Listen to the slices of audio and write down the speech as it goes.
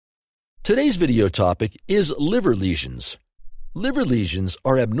Today's video topic is liver lesions. Liver lesions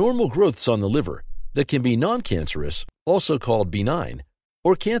are abnormal growths on the liver that can be non-cancerous, also called benign,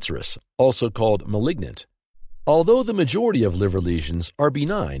 or cancerous, also called malignant. Although the majority of liver lesions are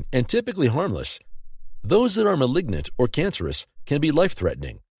benign and typically harmless, those that are malignant or cancerous can be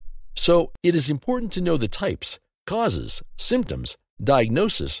life-threatening. So, it is important to know the types, causes, symptoms,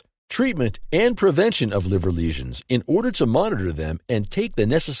 diagnosis, treatment, and prevention of liver lesions in order to monitor them and take the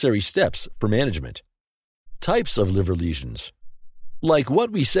necessary steps for management. Types of liver lesions. Like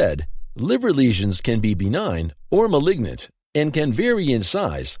what we said, liver lesions can be benign or malignant and can vary in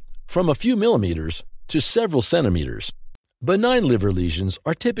size from a few millimeters to several centimeters. Benign liver lesions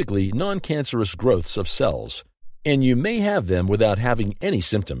are typically non-cancerous growths of cells, and you may have them without having any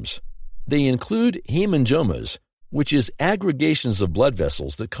symptoms. They include hemangiomas, which is aggregations of blood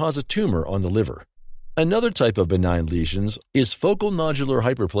vessels that cause a tumor on the liver. Another type of benign lesions is focal nodular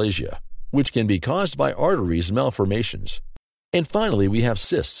hyperplasia, which can be caused by arteries malformations. And finally, we have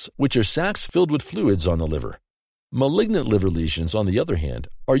cysts, which are sacs filled with fluids on the liver. Malignant liver lesions, on the other hand,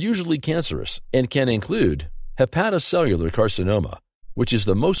 are usually cancerous and can include hepatocellular carcinoma, which is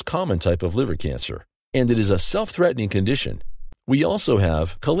the most common type of liver cancer, and it is a self-threatening condition. We also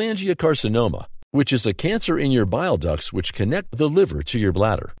have cholangiocarcinoma, which is a cancer in your bile ducts which connect the liver to your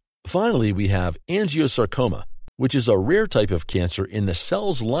bladder. Finally, we have angiosarcoma, which is a rare type of cancer in the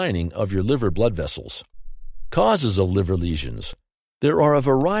cells lining of your liver blood vessels. Causes of liver lesions. There are a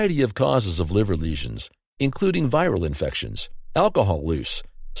variety of causes of liver lesions, including viral infections, alcohol use,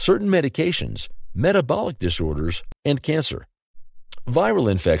 certain medications, metabolic disorders, and cancer. Viral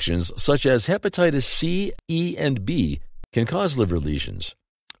infections such as hepatitis C, E, and B can cause liver lesions.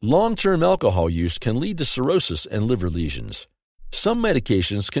 Long-term alcohol use can lead to cirrhosis and liver lesions. Some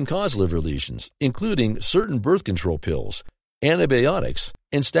medications can cause liver lesions, including certain birth control pills, antibiotics,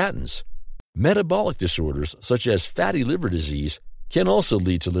 and statins. Metabolic disorders such as fatty liver disease can also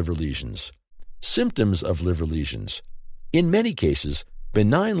lead to liver lesions. Symptoms of liver lesions. In many cases,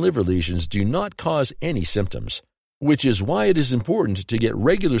 benign liver lesions do not cause any symptoms, which is why it is important to get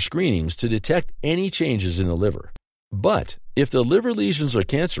regular screenings to detect any changes in the liver. But if the liver lesions are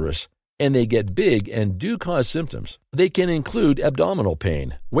cancerous and they get big and do cause symptoms, they can include abdominal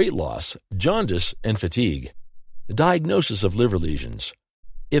pain, weight loss, jaundice, and fatigue. Diagnosis of liver lesions.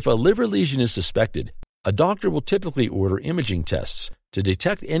 If a liver lesion is suspected, a doctor will typically order imaging tests to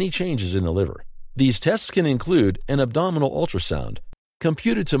detect any changes in the liver. These tests can include an abdominal ultrasound,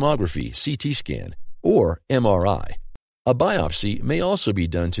 computed tomography (CT scan), or MRI. A biopsy may also be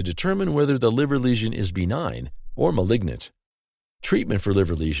done to determine whether the liver lesion is benign or malignant. Treatment for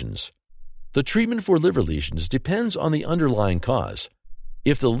liver lesions. The treatment for liver lesions depends on the underlying cause.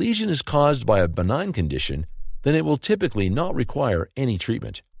 If the lesion is caused by a benign condition, then it will typically not require any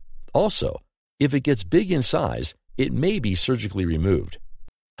treatment. Also, if it gets big in size, it may be surgically removed.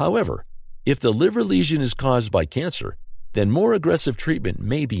 However, if the liver lesion is caused by cancer, then more aggressive treatment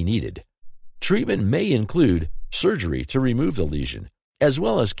may be needed. Treatment may include surgery to remove the lesion, as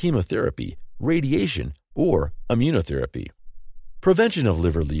well as chemotherapy, radiation, or immunotherapy. Prevention of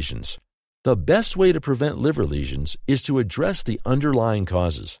liver lesions. The best way to prevent liver lesions is to address the underlying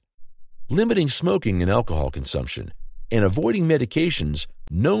causes. Limiting smoking and alcohol consumption and avoiding medications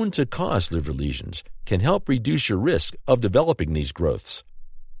known to cause liver lesions can help reduce your risk of developing these growths.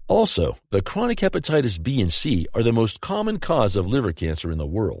 Also, the chronic hepatitis B and C are the most common cause of liver cancer in the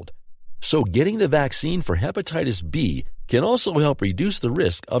world. So getting the vaccine for hepatitis B can also help reduce the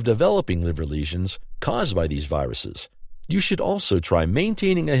risk of developing liver lesions caused by these viruses. You should also try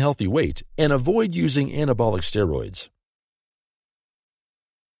maintaining a healthy weight and avoid using anabolic steroids.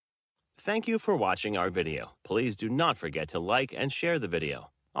 Thank you for watching our video. Please do not forget to like and share the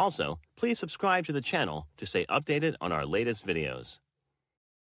video. Also, please subscribe to the channel to stay updated on our latest videos.